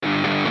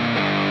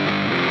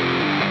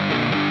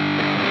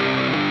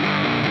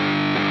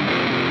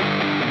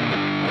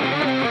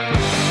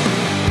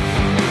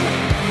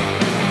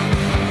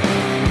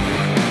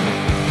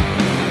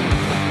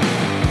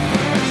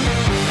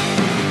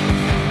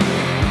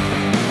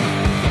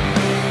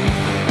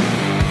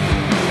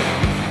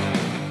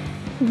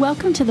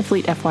Welcome to the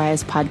Fleet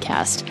FYIs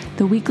podcast,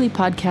 the weekly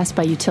podcast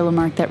by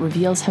Utilimarc that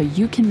reveals how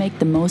you can make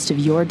the most of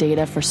your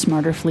data for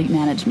smarter fleet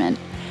management.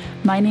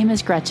 My name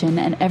is Gretchen,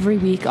 and every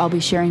week I'll be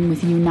sharing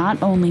with you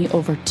not only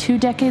over 2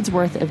 decades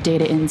worth of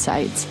data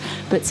insights,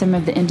 but some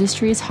of the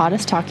industry's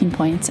hottest talking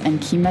points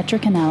and key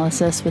metric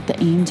analysis with the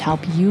aim to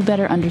help you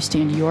better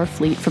understand your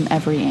fleet from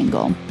every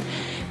angle.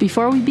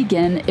 Before we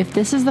begin, if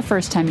this is the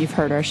first time you've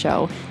heard our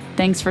show,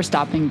 thanks for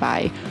stopping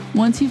by.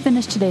 Once you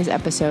finish today's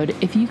episode,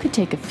 if you could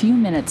take a few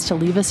minutes to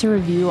leave us a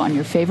review on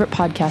your favorite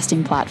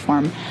podcasting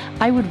platform,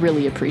 I would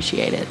really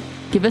appreciate it.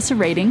 Give us a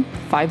rating,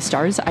 5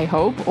 stars, I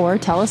hope, or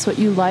tell us what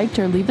you liked,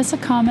 or leave us a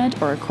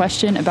comment or a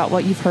question about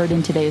what you've heard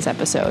in today's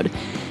episode.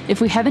 If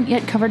we haven't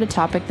yet covered a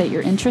topic that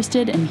you're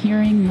interested in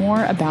hearing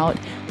more about,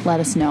 let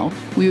us know.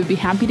 We would be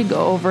happy to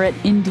go over it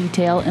in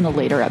detail in a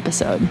later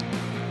episode.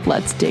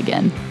 Let's dig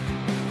in.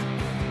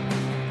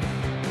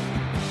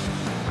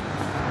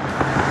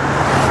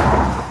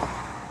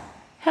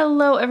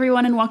 Hello,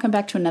 everyone, and welcome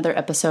back to another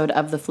episode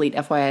of the Fleet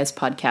FYIs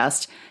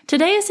podcast.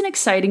 Today is an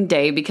exciting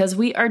day because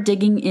we are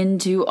digging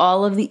into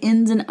all of the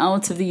ins and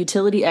outs of the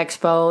Utility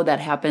Expo that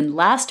happened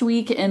last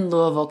week in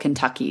Louisville,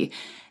 Kentucky.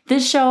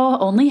 This show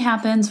only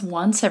happens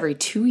once every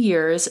 2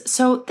 years,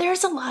 so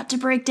there's a lot to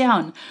break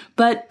down.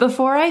 But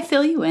before I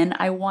fill you in,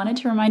 I wanted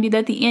to remind you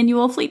that the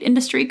annual fleet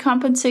industry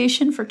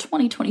compensation for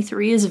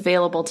 2023 is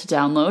available to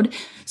download.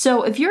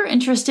 So if you're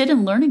interested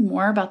in learning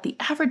more about the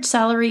average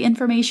salary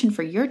information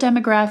for your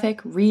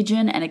demographic,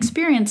 region, and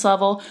experience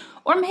level,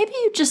 or maybe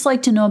you'd just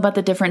like to know about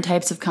the different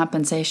types of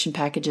compensation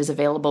packages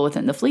available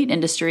within the fleet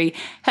industry,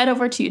 head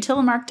over to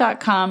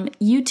utilimarc.com,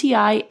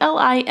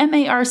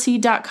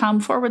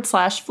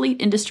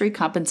 utilimarc.com/fleet industry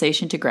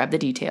compensation to grab the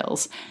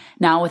details.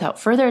 Now, without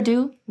further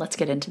ado, let's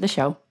get into the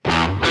show.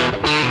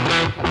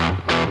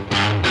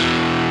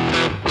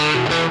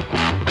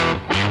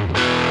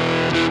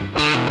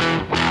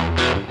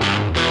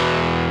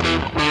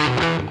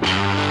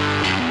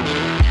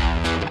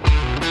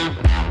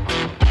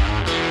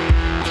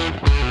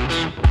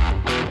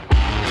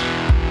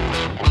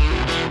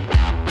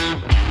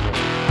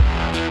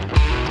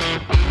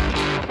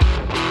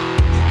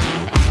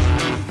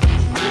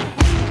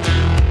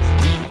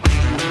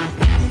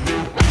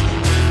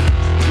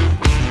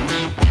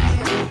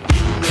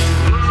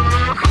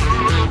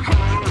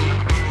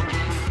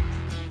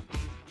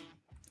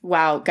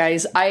 Wow,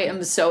 guys, I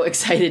am so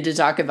excited to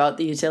talk about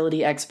the Utility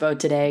Expo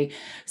today.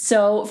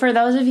 So for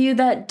those of you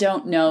that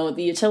don't know,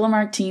 the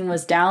Utilimarc team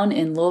was down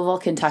in Louisville,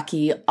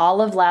 Kentucky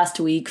all of last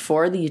week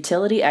for the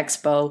Utility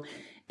Expo.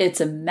 It's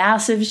a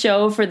massive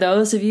show for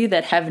those of you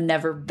that have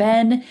never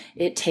been.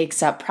 It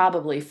takes up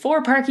probably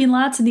 4 parking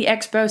lots in the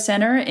Expo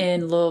Center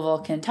in Louisville,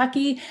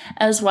 Kentucky,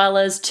 as well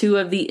as 2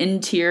 of the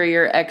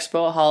interior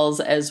expo halls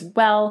as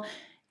well.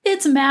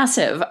 It's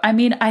massive. I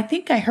mean, I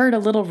think I heard a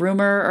little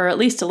rumor, or at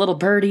least a little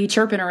birdie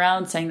chirping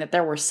around saying that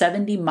there were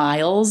 70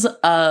 miles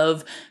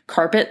of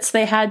carpets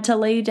they had to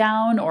lay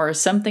down or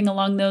something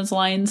along those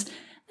lines.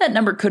 That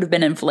number could have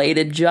been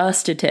inflated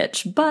just a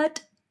titch,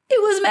 but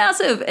it was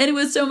massive and it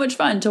was so much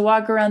fun to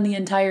walk around the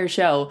entire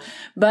show.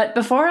 But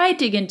before I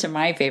dig into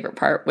my favorite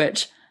part,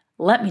 which,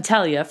 let me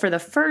tell you, for the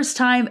first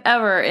time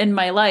ever in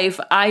my life,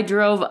 I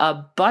drove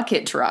a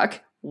bucket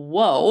truck.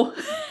 Whoa,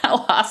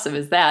 how awesome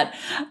is that?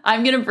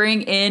 I'm going to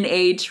bring in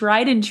a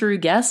tried and true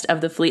guest of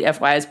the Fleet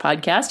FYIs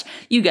podcast.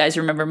 You guys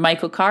remember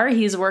Michael Carr.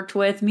 He's worked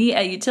with me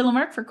at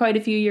Utilimarc for quite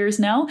a few years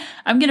now.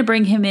 I'm going to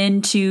bring him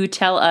in to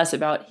tell us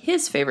about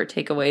his favorite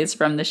takeaways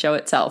from the show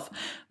itself.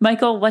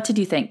 Michael, what did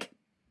you think?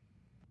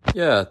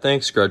 Yeah,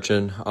 thanks,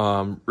 Gretchen.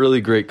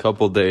 Really great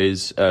couple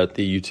days at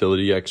the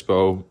Utility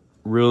Expo.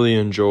 Really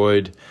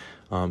enjoyed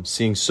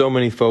seeing so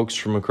many folks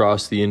from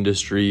across the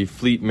industry,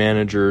 fleet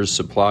managers,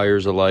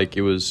 suppliers alike.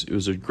 It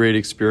was a great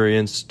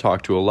experience.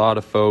 Talked to a lot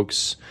of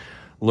folks,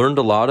 learned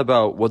a lot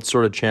about what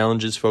sort of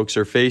challenges folks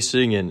are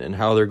facing and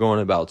how they're going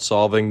about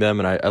solving them.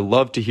 And I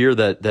love to hear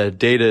that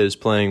data is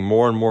playing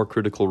more and more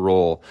critical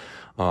role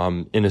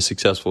in a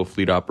successful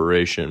fleet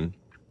operation.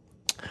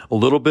 A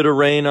little bit of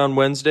rain on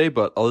Wednesday,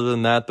 but other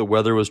than that, the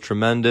weather was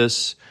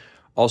tremendous.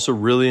 Also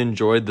really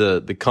enjoyed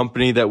the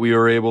company that we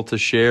were able to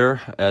share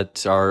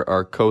at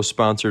our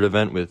co-sponsored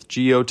event with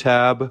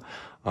Geotab.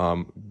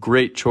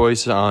 Great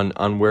choice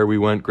on where we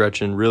went,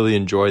 Gretchen. Really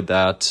enjoyed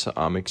that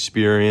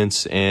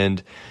experience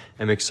and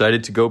am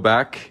excited to go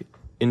back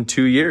in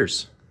 2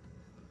 years.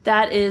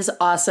 That is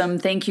awesome.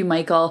 Thank you,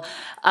 Michael.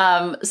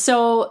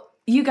 So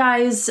you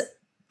guys,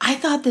 I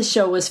thought this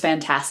show was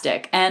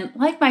fantastic. And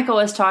like Michael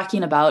was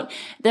talking about,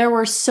 there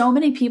were so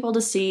many people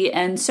to see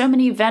and so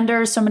many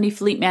vendors, so many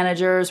fleet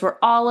managers were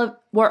all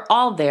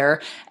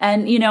there.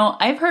 And, you know,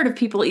 I've heard of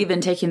people even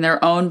taking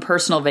their own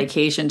personal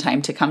vacation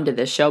time to come to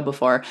this show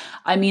before.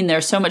 I mean,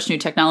 there's so much new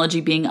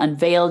technology being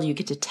unveiled. You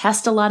get to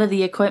test a lot of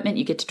the equipment.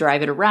 You get to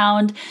drive it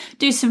around,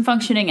 do some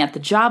functioning at the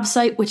job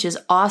site, which is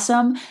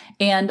awesome.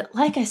 And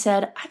like I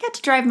said, I got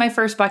to drive my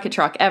first bucket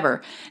truck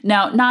ever.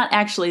 Now, not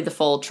actually the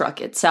full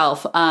truck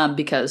itself,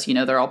 because, you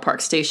know, they're all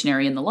parked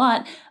stationary in the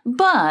lot,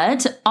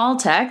 But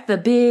Alltech, the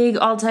big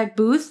Alltech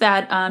booth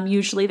that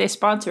usually they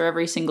sponsor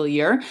every single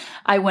year,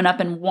 I went up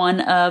in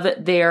one of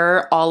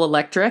their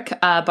all-electric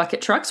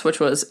bucket trucks, which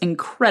was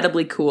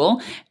incredibly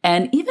cool,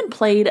 and even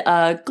played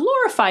a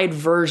glorified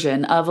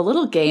version of a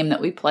little game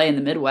that we play in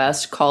the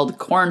Midwest called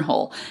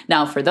Cornhole.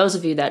 Now, for those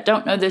of you that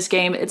don't know this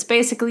game, it's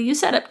basically you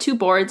set up two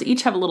boards,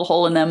 each have a little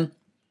hole in them,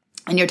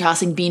 and you're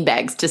tossing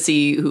beanbags to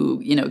see who,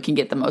 can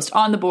get the most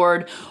on the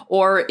board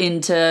or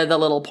into the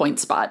little point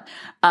spot.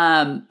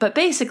 But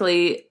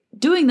basically,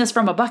 doing this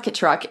from a bucket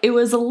truck, it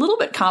was a little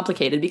bit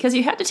complicated because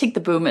you had to take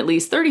the boom at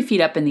least 30 feet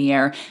up in the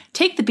air,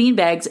 take the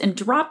beanbags and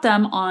drop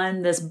them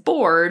on this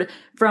board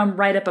from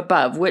right up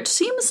above, which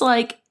seems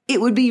like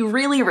it would be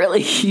really,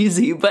 really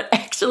easy, but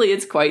actually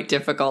it's quite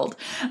difficult.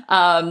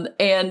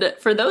 And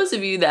for those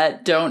of you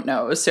that don't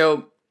know,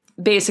 so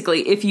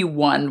basically, if you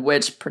won,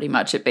 which pretty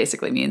much it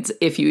basically means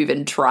if you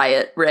even try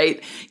it,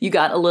 right? You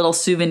got a little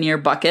souvenir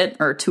bucket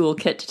or tool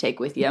kit to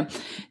take with you.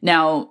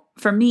 Now,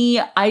 for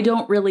me, I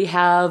don't really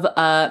have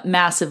a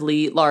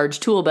massively large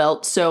tool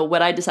belt, so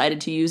what I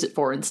decided to use it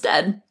for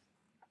instead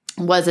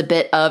was a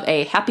bit of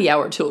a happy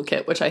hour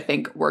toolkit, which I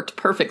think worked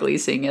perfectly,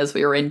 seeing as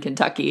we were in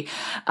Kentucky.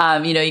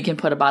 You can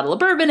put a bottle of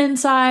bourbon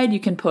inside, you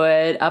can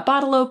put a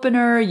bottle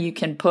opener, you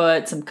can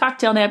put some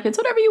cocktail napkins,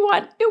 whatever you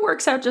want. It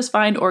works out just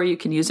fine, or you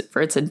can use it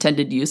for its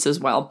intended use as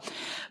well.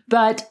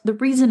 But the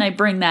reason I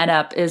bring that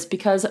up is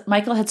because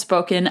Michael had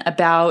spoken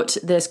about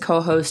this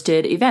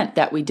co-hosted event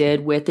that we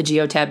did with the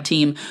Geotab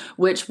team,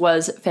 which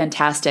was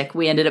fantastic.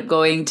 We ended up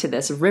going to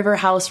this River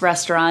House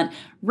restaurant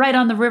right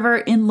on the river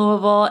in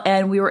Louisville,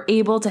 and we were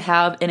able to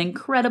have an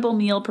incredible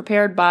meal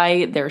prepared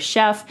by their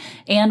chef,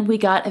 and we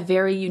got a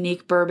very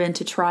unique bourbon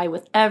to try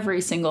with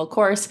every single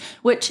course,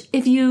 which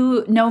if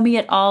you know me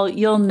at all,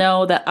 you'll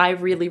know that I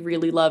really,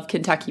 really love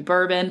Kentucky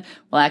bourbon.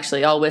 Well,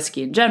 actually all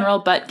whiskey in general,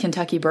 but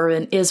Kentucky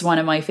bourbon is one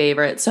of my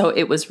favorites, so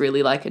it was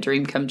really like a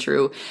dream come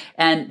true.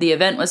 And the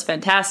event was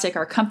fantastic,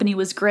 our company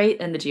was great,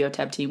 and the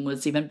Geotab team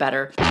was even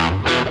better.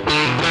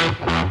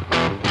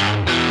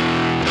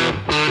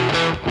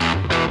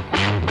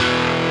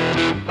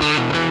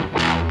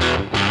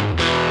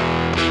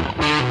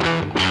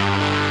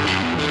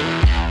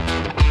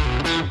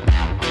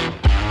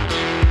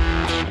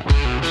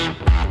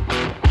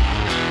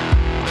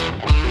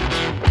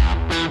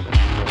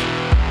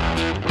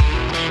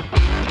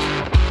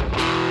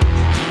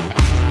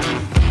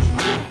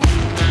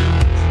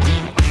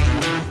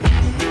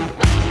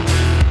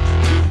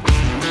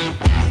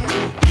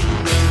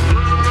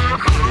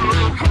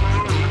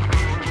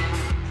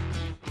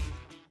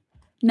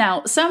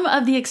 Now, some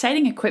of the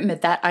exciting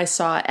equipment that I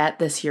saw at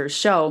this year's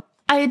show,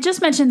 I had just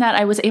mentioned that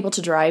I was able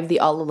to drive the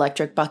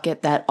all-electric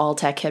bucket that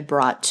Alltech had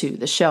brought to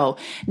the show.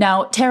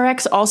 Now,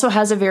 Terex also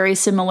has a very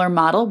similar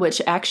model,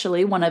 which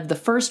actually one of the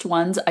first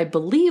ones I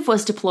believe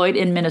was deployed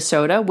in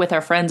Minnesota with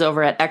our friends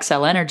over at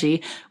XL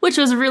Energy, which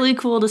was really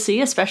cool to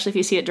see, especially if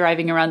you see it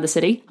driving around the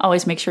city.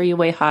 Always make sure you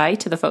wave hi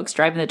to the folks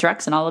driving the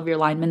trucks and all of your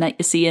linemen that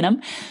you see in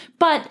them.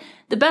 But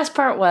the best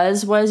part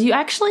was you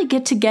actually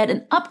get to get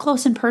an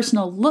up-close and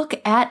personal look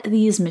at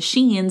these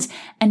machines,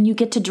 and you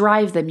get to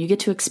drive them, you get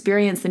to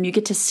experience them, you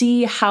get to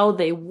see how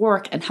they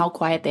work and how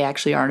quiet they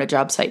actually are on a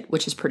job site,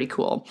 which is pretty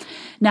cool.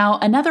 Now,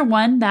 another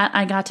one that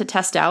I got to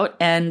test out,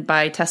 and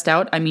by test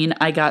out, I mean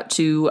I got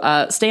to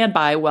stand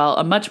by while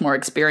a much more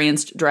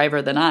experienced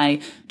driver than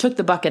I took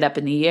the bucket up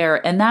in the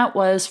air, and that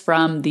was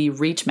from the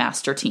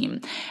Reachmaster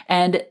team.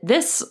 And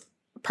this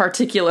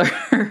particular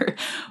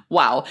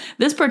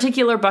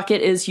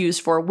bucket is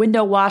used for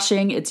window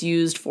washing, it's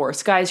used for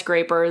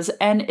skyscrapers,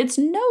 and it's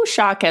no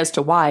shock as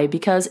to why,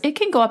 because it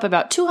can go up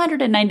about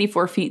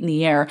 294 feet in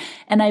the air,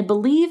 and I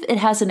believe it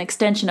has an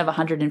extension of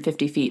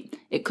 150 feet.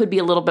 It could be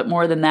a little bit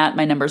more than that,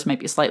 my numbers might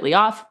be slightly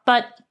off,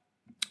 but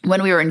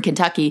when we were in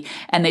Kentucky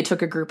and they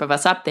took a group of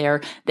us up there,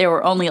 they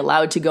were only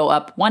allowed to go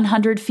up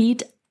 100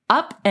 feet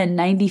up and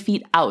 90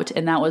 feet out,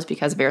 and that was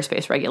because of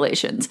airspace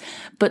regulations.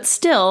 But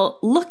still,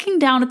 looking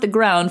down at the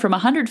ground from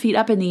 100 feet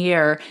up in the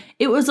air,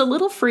 it was a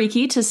little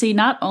freaky to see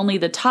not only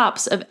the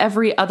tops of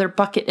every other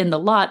bucket in the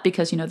lot,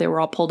 because, they were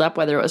all pulled up,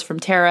 whether it was from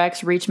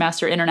Terex,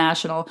 Reachmaster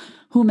International,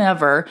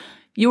 whomever.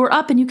 You were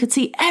up and you could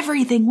see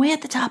everything way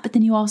at the top, but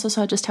then you also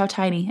saw just how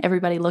tiny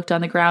everybody looked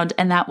on the ground,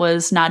 and that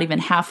was not even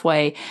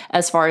halfway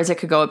as far as it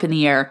could go up in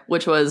the air,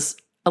 which was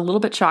a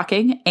little bit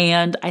shocking.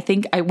 And I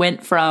think I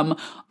went from,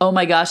 oh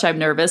my gosh, I'm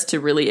nervous,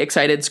 to really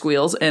excited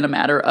squeals in a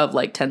matter of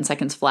like 10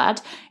 seconds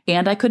flat.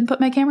 And I couldn't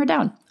put my camera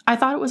down. I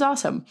thought it was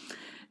awesome.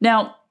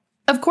 Now,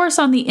 of course,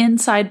 on the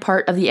inside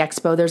part of the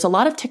expo, there's a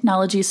lot of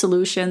technology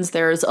solutions.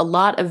 There's a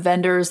lot of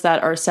vendors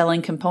that are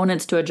selling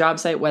components to a job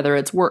site, whether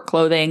it's work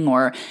clothing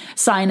or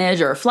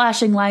signage or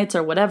flashing lights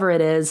or whatever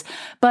it is.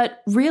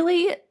 But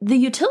really, the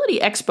Utility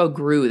Expo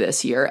grew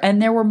this year,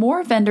 and there were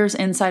more vendors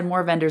inside,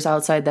 more vendors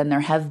outside than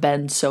there have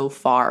been so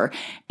far.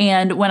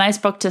 And when I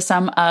spoke to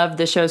some of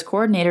the show's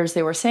coordinators,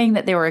 they were saying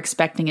that they were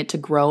expecting it to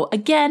grow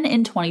again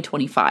in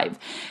 2025.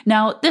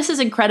 Now, this is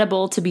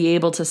incredible to be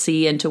able to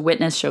see and to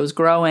witness shows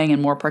growing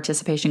and more participants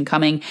participation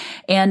coming.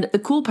 And the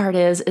cool part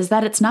is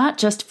that it's not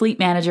just fleet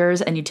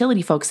managers and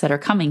utility folks that are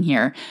coming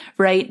here,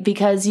 right?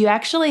 Because you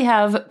actually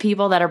have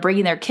people that are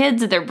bringing their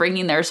kids, they're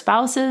bringing their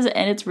spouses,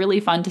 and it's really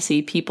fun to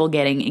see people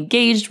getting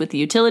engaged with the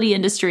utility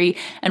industry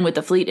and with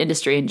the fleet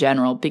industry in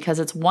general, because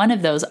it's one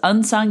of those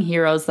unsung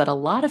heroes that a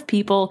lot of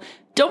people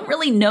don't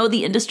really know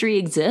the industry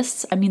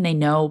exists. I mean, they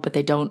know, but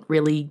they don't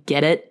really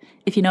get it,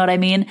 if you know what I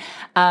mean,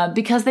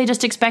 because they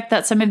just expect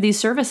that some of these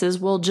services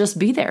will just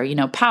be there,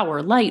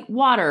 power, light,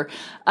 water,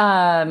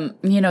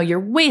 your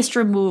waste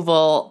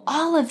removal,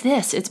 all of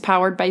this. It's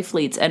powered by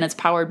fleets, and it's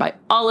powered by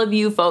all of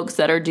you folks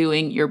that are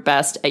doing your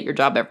best at your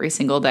job every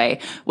single day,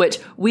 which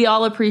we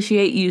all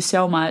appreciate you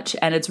so much.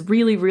 And it's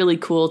really, really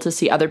cool to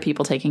see other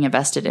people taking a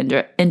vested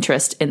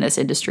interest in this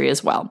industry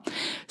as well.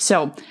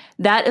 So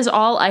that is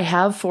all I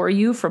have for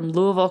you from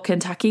Louisville,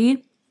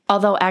 Kentucky.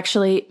 Although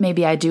actually,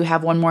 maybe I do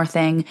have one more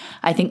thing.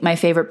 I think my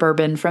favorite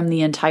bourbon from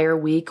the entire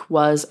week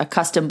was a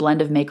custom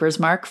blend of Maker's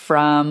Mark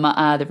from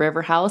the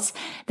River House.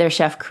 Their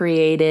chef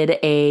created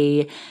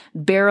a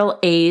barrel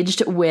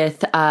aged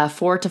with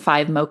 4 to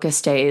 5 mocha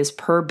stays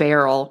per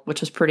barrel, which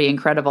was pretty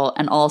incredible.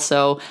 And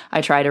also,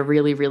 I tried a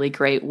really, really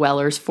great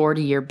Weller's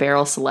 40-year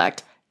barrel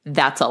select.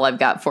 That's all I've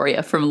got for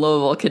you from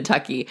Louisville,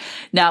 Kentucky.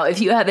 Now,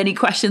 if you have any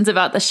questions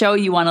about the show,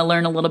 you want to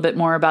learn a little bit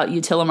more about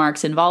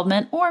Utilimarc's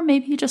involvement, or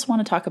maybe you just want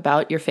to talk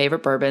about your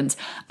favorite bourbons,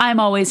 I'm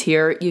always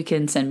here. You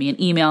can send me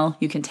an email.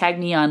 You can tag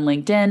me on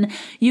LinkedIn.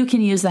 You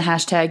can use the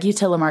hashtag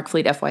Utilimarc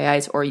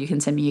FYIs, or you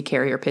can send me a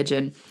carrier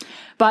pigeon.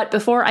 But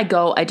before I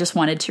go, I just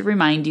wanted to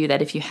remind you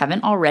that if you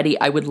haven't already,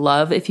 I would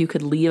love if you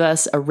could leave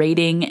us a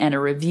rating and a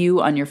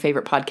review on your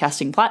favorite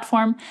podcasting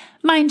platform.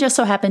 Mine just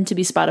so happened to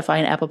be Spotify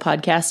and Apple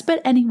Podcasts,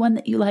 but anyone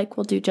that you like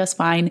will do just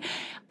fine.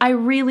 I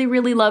really,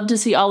 really love to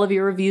see all of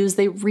your reviews.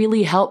 They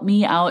really help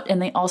me out,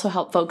 and they also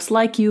help folks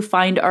like you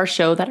find our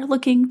show that are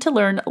looking to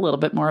learn a little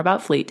bit more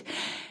about fleet.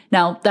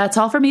 Now, that's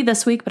all for me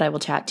this week, but I will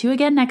chat to you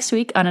again next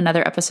week on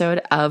another episode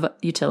of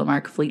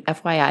Utilimarc Fleet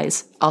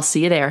FYIs. I'll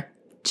see you there.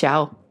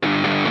 Ciao.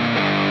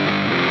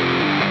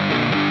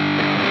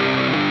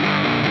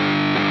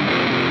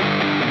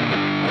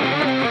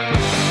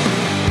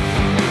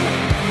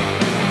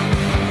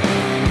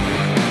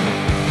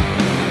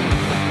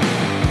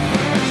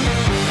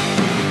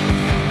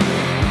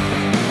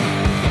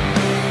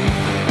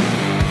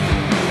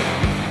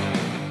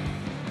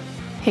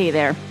 Hey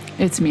there,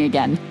 it's me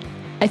again.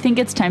 I think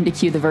it's time to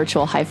cue the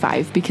virtual high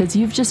five because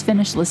you've just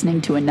finished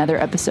listening to another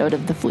episode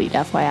of the Fleet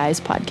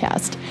FYIs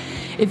podcast.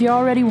 If you're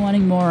already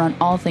wanting more on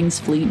all things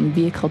fleet and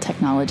vehicle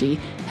technology,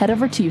 head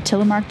over to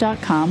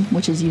utilimarc.com,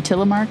 which is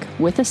Utilimarc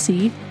with a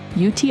C,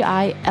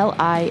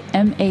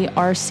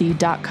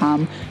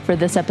 UTILIMARC.com for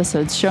this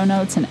episode's show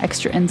notes and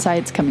extra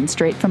insights coming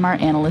straight from our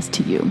analyst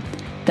to you.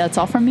 That's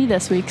all from me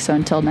this week, so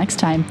until next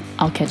time,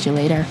 I'll catch you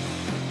later.